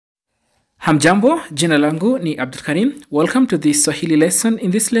Hamjambo, jina langu ni Abdul Karim. Welcome to this Swahili lesson.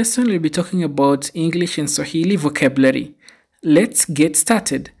 In this lesson, we'll be talking about English and Swahili vocabulary. Let's get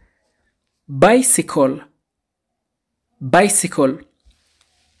started. Bicycle, bicycle.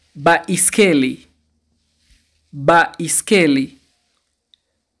 Baiskeli, baiskeli.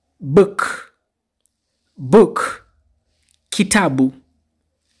 Book, book. Kitabu,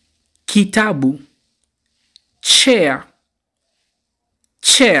 kitabu. Chair,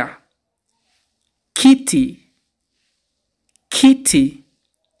 chair. Kitty, kitty.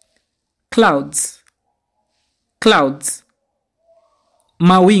 Clouds, clouds.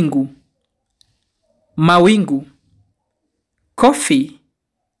 Mawingu, mawingu. Coffee,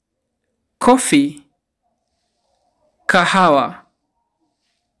 coffee. Kahawa,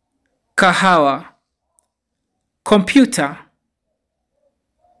 kahawa. Computer,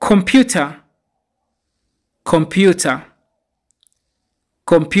 computer. Computer,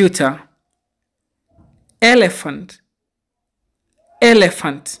 computer. Elephant,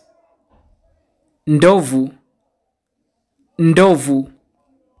 elephant. Ndovu, ndovu.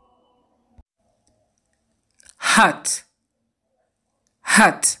 Hat,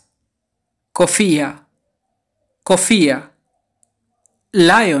 hat. Kofia, kofia.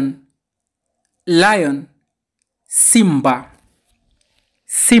 Lion, lion. Simba,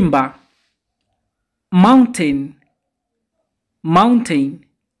 simba. Mountain, mountain.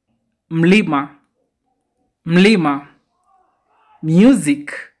 Mlima, mlima.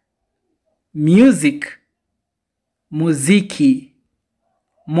 Music, music. Muziki,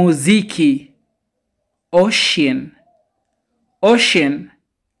 muziki. Ocean, ocean.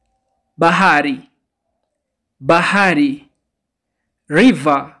 Bahari, bahari.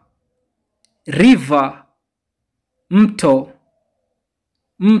 River, river. Mto,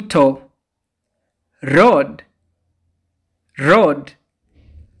 mto. Road, road.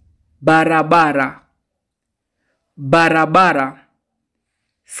 Barabara, barabara.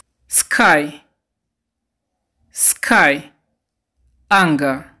 Sky, sky.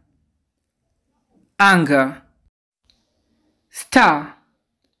 Anga, anga. Star,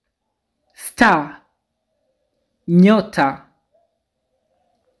 star. Nyota,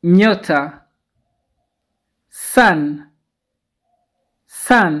 nyota. Sun,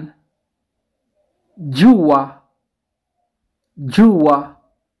 sun. Jua, jua.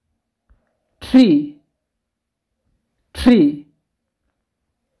 Tree, tree.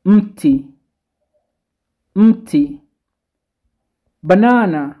 Mti, mti.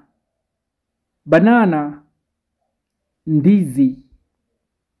 Banana, banana. Ndizi,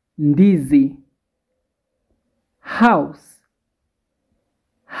 ndizi. House,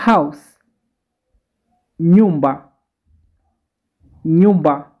 house. Nyumba,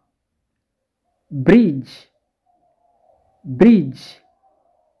 nyumba. Bridge, bridge.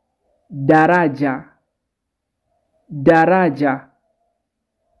 Daraja, daraja.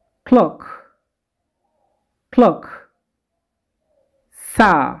 Clock, clock.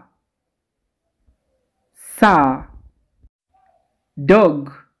 Saa, saa. Dog,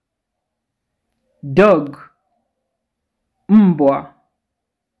 dog. Mbwa,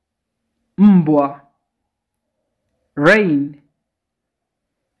 mbwa. Rain,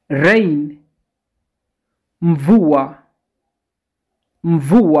 rain. Mvua,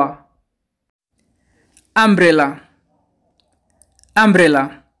 mvua. Umbrella,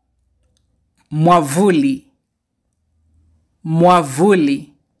 umbrella. Mwavuli,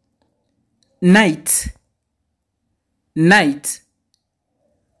 mwavuli. Night, night.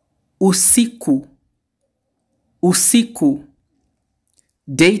 Usiku, usiku.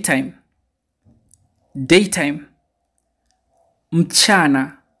 Daytime, daytime.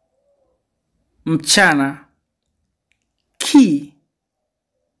 Mchana, mchana. Key,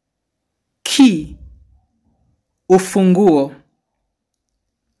 key. Ufunguo,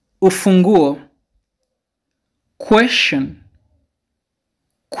 ufunguo. Question,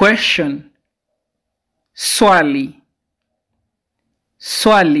 question. Swali,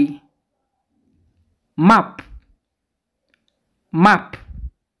 swali. Map, map.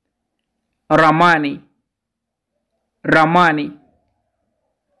 Ramani, ramani.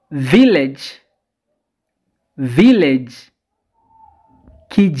 Village, village.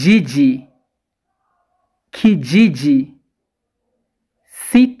 Kijiji, kijiji.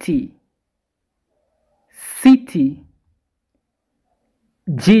 City, city.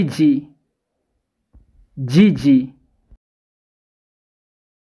 Jiji, jiji.